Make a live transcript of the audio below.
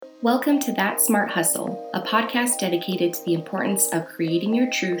Welcome to That Smart Hustle, a podcast dedicated to the importance of creating your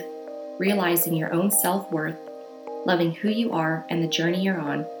truth, realizing your own self-worth, loving who you are and the journey you're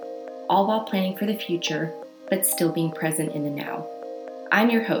on, all while planning for the future, but still being present in the now. I'm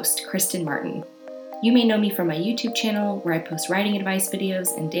your host, Kristen Martin. You may know me from my YouTube channel, where I post writing advice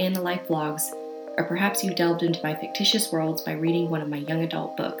videos and day-in-the-life vlogs, or perhaps you delved into my fictitious worlds by reading one of my young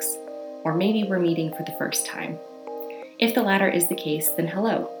adult books, or maybe we're meeting for the first time. If the latter is the case, then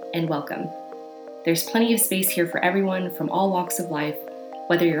hello and welcome. There's plenty of space here for everyone from all walks of life,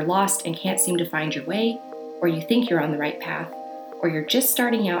 whether you're lost and can't seem to find your way, or you think you're on the right path, or you're just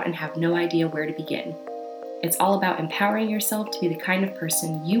starting out and have no idea where to begin. It's all about empowering yourself to be the kind of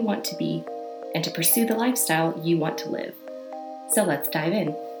person you want to be and to pursue the lifestyle you want to live. So let's dive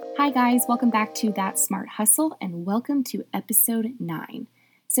in. Hi guys, welcome back to That Smart Hustle and welcome to episode 9.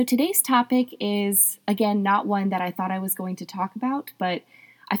 So today's topic is, again, not one that I thought I was going to talk about, but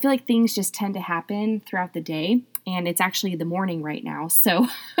I feel like things just tend to happen throughout the day, and it's actually the morning right now, so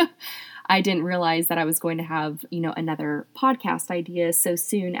I didn't realize that I was going to have, another podcast idea so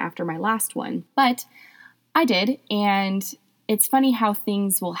soon after my last one, but I did, and it's funny how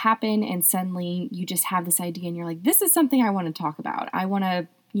things will happen, and suddenly you just have this idea, and you're like, this is something I want to talk about. I want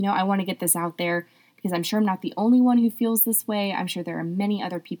to get this out there, because I'm sure I'm not the only one who feels this way. I'm sure there are many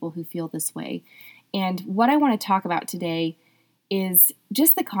other people who feel this way. And what I want to talk about today is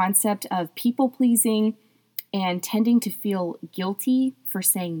just the concept of people pleasing and tending to feel guilty for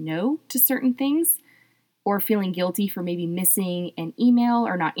saying no to certain things, or feeling guilty for maybe missing an email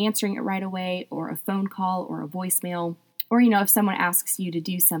or not answering it right away, or a phone call or a voicemail. Or, if someone asks you to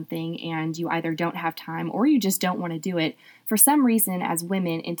do something and you either don't have time or you just don't want to do it, for some reason, as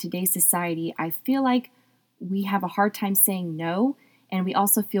women in today's society, I feel like we have a hard time saying no, and we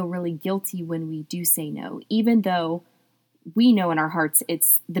also feel really guilty when we do say no, even though we know in our hearts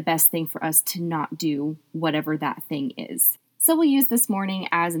it's the best thing for us to not do whatever that thing is. So we'll use this morning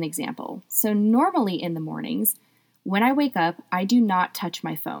as an example. So normally in the mornings, when I wake up, I do not touch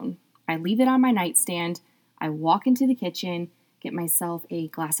my phone. I leave it on my nightstand. I walk into the kitchen, get myself a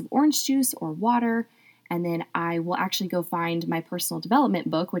glass of orange juice or water, and then I will actually go find my personal development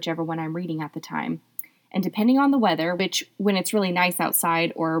book, whichever one I'm reading at the time. And depending on the weather, which when it's really nice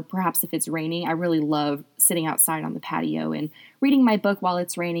outside, or perhaps if it's raining, I really love sitting outside on the patio and reading my book while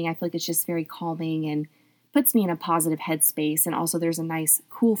it's raining. I feel like it's just very calming and puts me in a positive headspace. And also there's a nice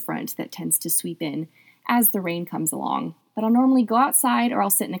cool front that tends to sweep in as the rain comes along. But I'll normally go outside, or I'll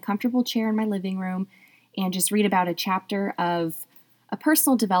sit in a comfortable chair in my living room and just read about a chapter of a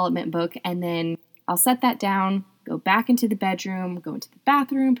personal development book, and then I'll set that down, go back into the bedroom, go into the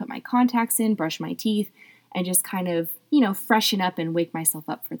bathroom, put my contacts in, brush my teeth, and just kind of, freshen up and wake myself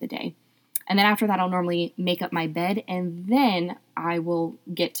up for the day. And then after that, I'll normally make up my bed, and then I will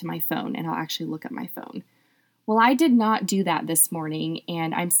get to my phone, and I'll actually look at my phone. Well, I did not do that this morning,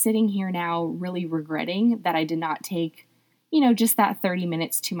 and I'm sitting here now really regretting that I did not take just that 30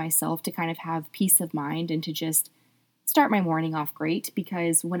 minutes to myself to kind of have peace of mind and to just start my morning off great,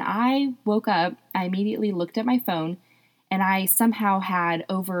 because when I woke up, I immediately looked at my phone and I somehow had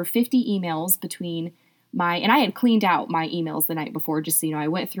over 50 emails and I had cleaned out my emails the night before, just so I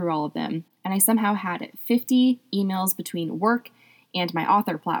went through all of them, and I somehow had 50 emails between work and my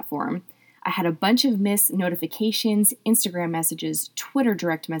author platform. I had a bunch of missed notifications, Instagram messages, Twitter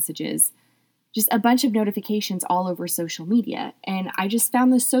direct messages, just a bunch of notifications all over social media. And I just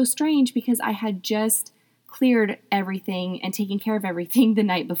found this so strange, because I had just cleared everything and taken care of everything the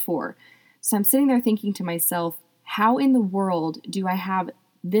night before. So I'm sitting there thinking to myself, how in the world do I have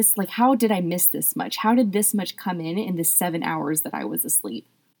this? How did I miss this much? How did this much come in the 7 hours that I was asleep?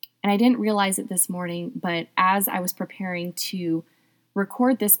 And I didn't realize it this morning, but as I was preparing to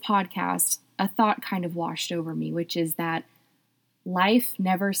record this podcast, a thought kind of washed over me, which is that life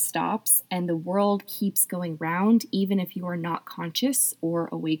never stops and the world keeps going round, even if you are not conscious or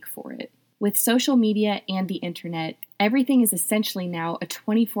awake for it. With social media and the internet, everything is essentially now a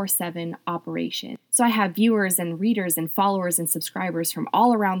 24/7 operation. So I have viewers and readers and followers and subscribers from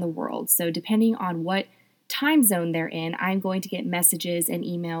all around the world. So depending on what time zone they're in, I'm going to get messages and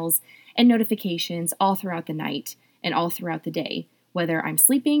emails and notifications all throughout the night and all throughout the day, whether I'm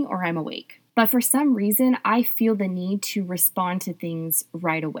sleeping or I'm awake. But for some reason, I feel the need to respond to things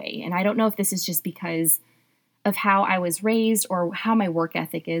right away. And I don't know if this is just because of how I was raised or how my work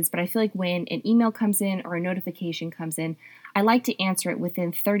ethic is, but I feel like when an email comes in or a notification comes in, I like to answer it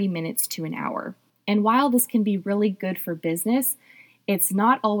within 30 minutes to an hour. And while this can be really good for business, it's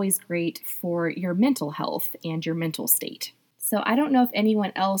not always great for your mental health and your mental state. So I don't know if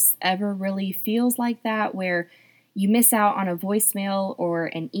anyone else ever really feels like that, where you miss out on a voicemail or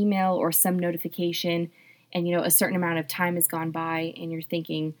an email or some notification, and a certain amount of time has gone by and you're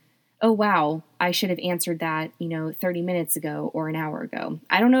thinking, oh wow, I should have answered that 30 minutes ago or an hour ago.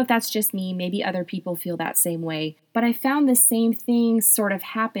 I don't know if that's just me, maybe other people feel that same way, but I found the same thing sort of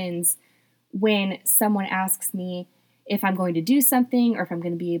happens when someone asks me if I'm going to do something or if I'm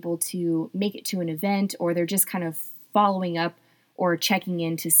going to be able to make it to an event, or they're just kind of following up or checking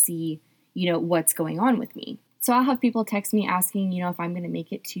in to see what's going on with me. So I'll have people text me asking, if I'm going to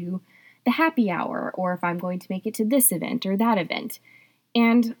make it to the happy hour or if I'm going to make it to this event or that event.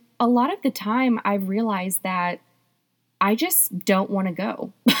 And a lot of the time I've realized that I just don't want to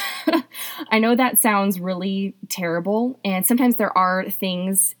go. I know that sounds really terrible. And sometimes there are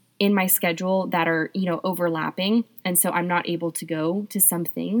things in my schedule that are, overlapping. And so I'm not able to go to some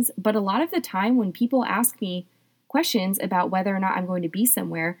things. But a lot of the time when people ask me questions about whether or not I'm going to be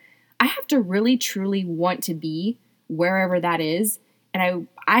somewhere, I have to really, truly want to be wherever that is. And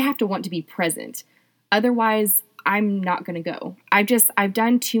I have to want to be present. Otherwise, I'm not going to go. I've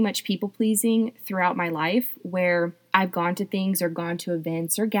done too much people pleasing throughout my life where I've gone to things or gone to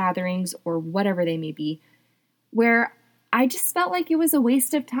events or gatherings or whatever they may be, where I just felt like it was a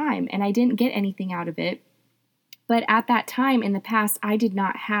waste of time and I didn't get anything out of it. But at that time in the past, I did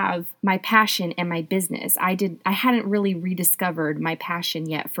not have my passion and my business. I hadn't really rediscovered my passion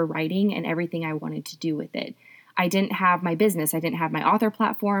yet for writing and everything I wanted to do with it. I didn't have my business. I didn't have my author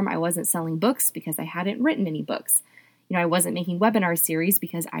platform. I wasn't selling books because I hadn't written any books. I wasn't making webinar series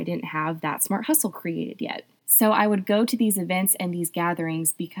because I didn't have That Smart Hustle created yet. So I would go to these events and these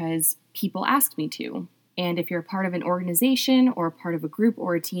gatherings because people asked me to. And if you're a part of an organization or a part of a group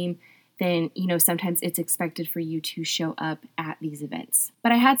or a team, then, sometimes it's expected for you to show up at these events.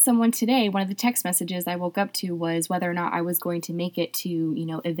 But I had someone today, one of the text messages I woke up to was whether or not I was going to make it to,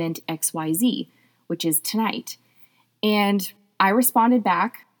 event XYZ, which is tonight. And I responded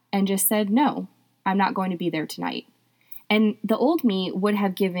back and just said, no, I'm not going to be there tonight. And the old me would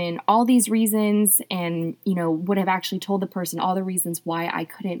have given all these reasons and, would have actually told the person all the reasons why I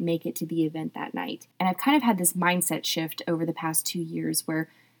couldn't make it to the event that night. And I've kind of had this mindset shift over the past 2 years where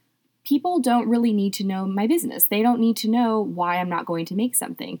people don't really need to know my business. They don't need to know why I'm not going to make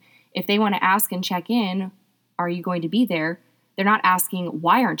something. If they want to ask and check in, are you going to be there? They're not asking,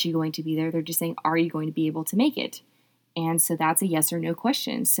 why aren't you going to be there? They're just saying, are you going to be able to make it? And so that's a yes or no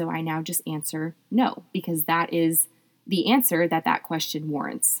question. So I now just answer no, because that is the answer that question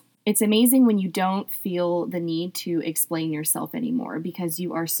warrants. It's amazing when you don't feel the need to explain yourself anymore because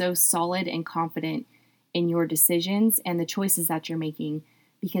you are so solid and confident in your decisions and the choices that you're making.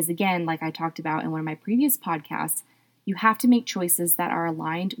 Because again, like I talked about in one of my previous podcasts, you have to make choices that are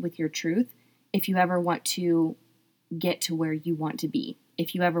aligned with your truth if you ever want to get to where you want to be,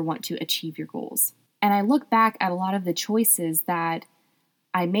 if you ever want to achieve your goals. And I look back at a lot of the choices that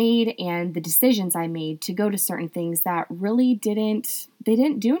I made and the decisions I made to go to certain things that really didn't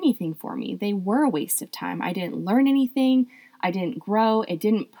do anything for me. They were a waste of time. I didn't learn anything. I didn't grow. It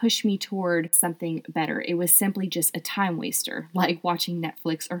didn't push me toward something better. It was simply just a time waster, like watching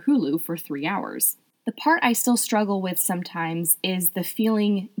Netflix or Hulu for 3 hours. The part I still struggle with sometimes is the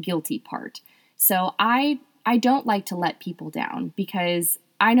feeling guilty part. So I don't like to let people down because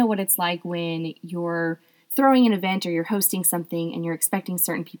I know what it's like when you're throwing an event or you're hosting something and you're expecting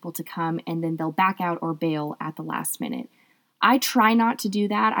certain people to come and then they'll back out or bail at the last minute. I try not to do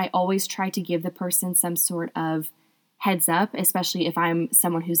that. I always try to give the person some sort of heads up, especially if I'm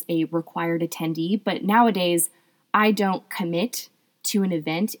someone who's a required attendee. But nowadays, I don't commit to an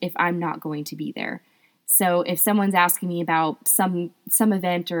event if I'm not going to be there. So if someone's asking me about some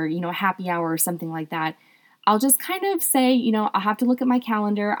event or, a happy hour or something like that, I'll just kind of say, I'll have to look at my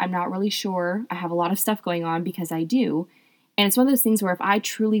calendar. I'm not really sure. I have a lot of stuff going on because I do. And it's one of those things where if I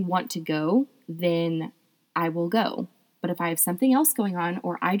truly want to go, then I will go. But if I have something else going on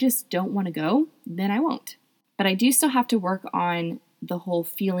or I just don't want to go, then I won't. But I do still have to work on the whole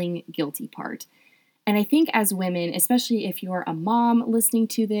feeling guilty part. And I think as women, especially if you're a mom listening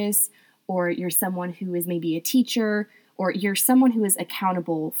to this, or you're someone who is maybe a teacher, or you're someone who is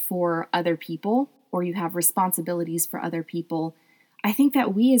accountable for other people, or you have responsibilities for other people, I think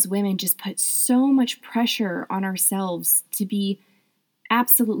that we as women just put so much pressure on ourselves to be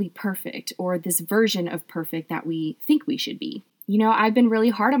absolutely perfect, or this version of perfect that we think we should be. I've been really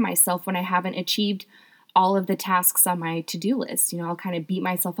hard on myself when I haven't achieved all of the tasks on my to-do list. I'll kind of beat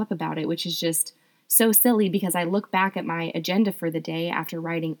myself up about it, which is just so silly because I look back at my agenda for the day after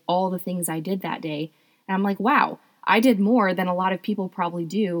writing all the things I did that day, and I'm like, wow, I did more than a lot of people probably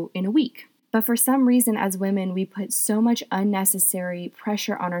do in a week. But for some reason, as women, we put so much unnecessary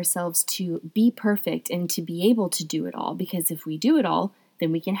pressure on ourselves to be perfect and to be able to do it all, because if we do it all,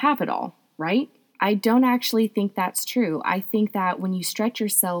 then we can have it all, right? I don't actually think that's true. I think that when you stretch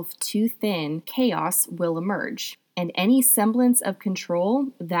yourself too thin, chaos will emerge. And any semblance of control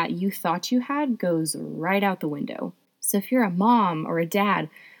that you thought you had goes right out the window. So if you're a mom or a dad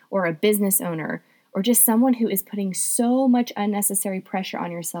or a business owner, or just someone who is putting so much unnecessary pressure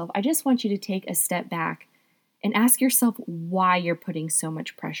on yourself, I just want you to take a step back and ask yourself why you're putting so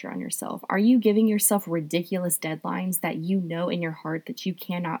much pressure on yourself. Are you giving yourself ridiculous deadlines that you know in your heart that you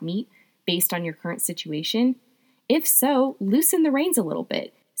cannot meet based on your current situation? If so, loosen the reins a little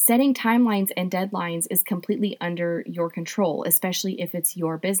bit. Setting timelines and deadlines is completely under your control, especially if it's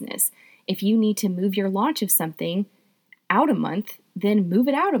your business. If you need to move your launch of something out a month, then move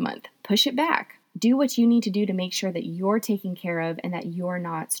it out a month. Push it back. Do what you need to do to make sure that you're taken care of and that you're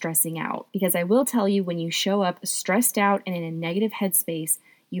not stressing out. Because I will tell you, when you show up stressed out and in a negative headspace,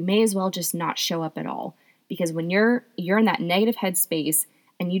 you may as well just not show up at all. Because when you're in that negative headspace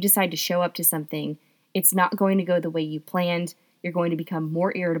and you decide to show up to something, it's not going to go the way you planned. You're going to become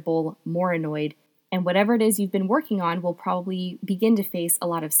more irritable, more annoyed, and whatever it is you've been working on will probably begin to face a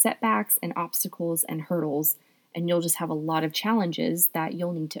lot of setbacks and obstacles and hurdles, and you'll just have a lot of challenges that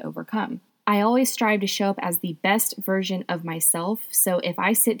you'll need to overcome. I always strive to show up as the best version of myself, so if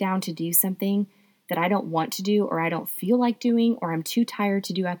I sit down to do something that I don't want to do or I don't feel like doing or I'm too tired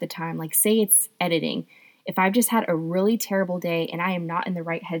to do at the time, like say it's editing, if I've just had a really terrible day and I am not in the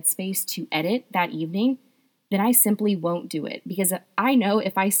right headspace to edit that evening, then I simply won't do it, because I know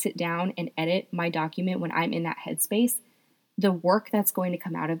if I sit down and edit my document when I'm in that headspace, the work that's going to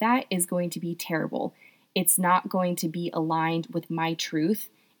come out of that is going to be terrible. It's not going to be aligned with my truth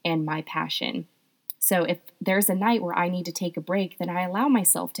and my passion. So if there's a night where I need to take a break, then I allow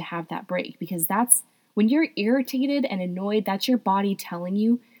myself to have that break, because that's when you're irritated and annoyed, that's your body telling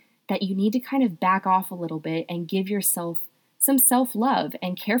you that you need to kind of back off a little bit and give yourself some self-love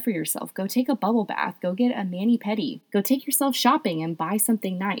and care for yourself. Go take a bubble bath, go get a mani-pedi, go take yourself shopping and buy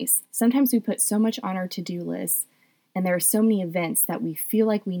something nice. Sometimes we put so much on our to-do list, and there are so many events that we feel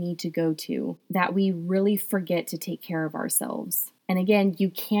like we need to go to that we really forget to take care of ourselves. And again, you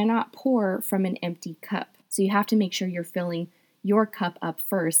cannot pour from an empty cup. So you have to make sure you're filling your cup up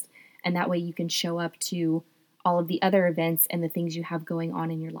first, and that way you can show up to all of the other events and the things you have going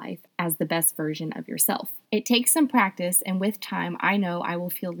on in your life as the best version of yourself. It takes some practice, and with time, I know I will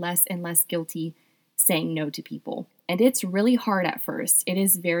feel less and less guilty saying no to people. And it's really hard at first. It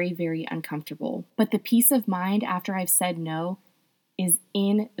is very, very uncomfortable. But the peace of mind after I've said no is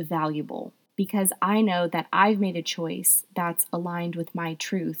invaluable, because I know that I've made a choice that's aligned with my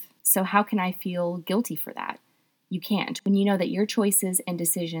truth. So how can I feel guilty for that? You can't. When you know that your choices and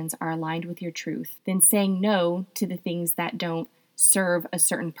decisions are aligned with your truth, then saying no to the things that don't serve a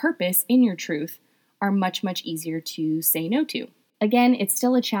certain purpose in your truth are much, much easier to say no to. Again, it's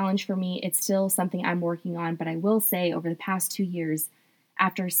still a challenge for me. It's still something I'm working on, but I will say over the past 2 years,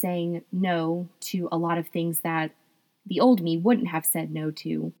 after saying no to a lot of things that the old me wouldn't have said no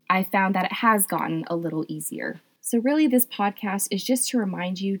to, I found that it has gotten a little easier. So really, this podcast is just to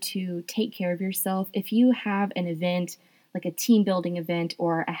remind you to take care of yourself. If you have an event, like a team building event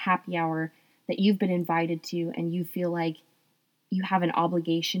or a happy hour that you've been invited to and you feel like you have an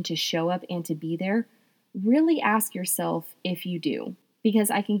obligation to show up and to be there, really ask yourself if you do.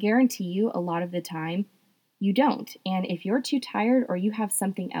 Because I can guarantee you a lot of the time, you don't. And if you're too tired or you have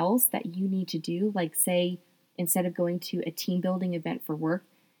something else that you need to do, like say, instead of going to a team building event for work,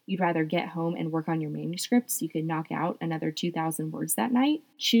 you'd rather get home and work on your manuscript so you could knock out another 2,000 words that night,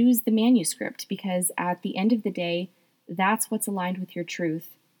 choose the manuscript, because at the end of the day, that's what's aligned with your truth.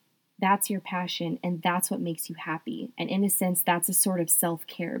 That's your passion, and that's what makes you happy. And in a sense, that's a sort of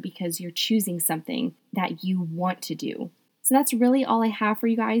self-care, because you're choosing something that you want to do. So that's really all I have for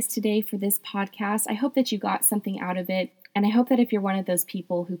you guys today for this podcast. I hope that you got something out of it. And I hope that if you're one of those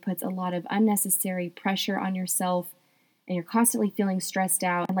people who puts a lot of unnecessary pressure on yourself and you're constantly feeling stressed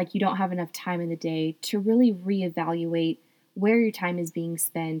out and like you don't have enough time in the day, to really reevaluate where your time is being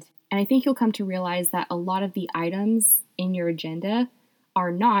spent. And I think you'll come to realize that a lot of the items in your agenda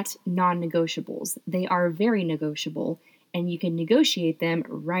are not non-negotiables. They are very negotiable, and you can negotiate them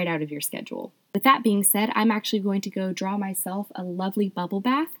right out of your schedule. With that being said, I'm actually going to go draw myself a lovely bubble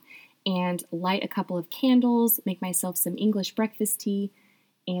bath and light a couple of candles, make myself some English breakfast tea,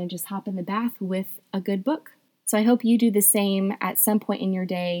 and just hop in the bath with a good book. So I hope you do the same at some point in your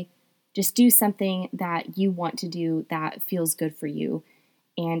day. Just do something that you want to do that feels good for you.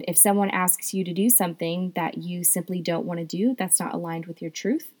 And if someone asks you to do something that you simply don't want to do, that's not aligned with your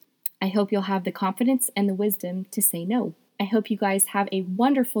truth, I hope you'll have the confidence and the wisdom to say no. I hope you guys have a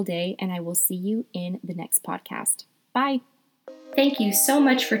wonderful day, and I will see you in the next podcast. Bye. Thank you so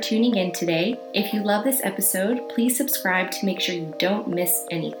much for tuning in today. If you love this episode, please subscribe to make sure you don't miss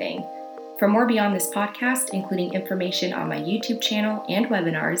anything. For more beyond this podcast, including information on my YouTube channel and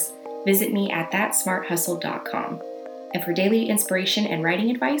webinars, visit me at thatsmarthustle.com. And for daily inspiration and writing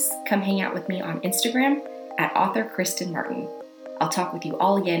advice, come hang out with me on Instagram at author Kristen Martin. I'll talk with you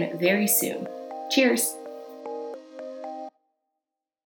all again very soon. Cheers!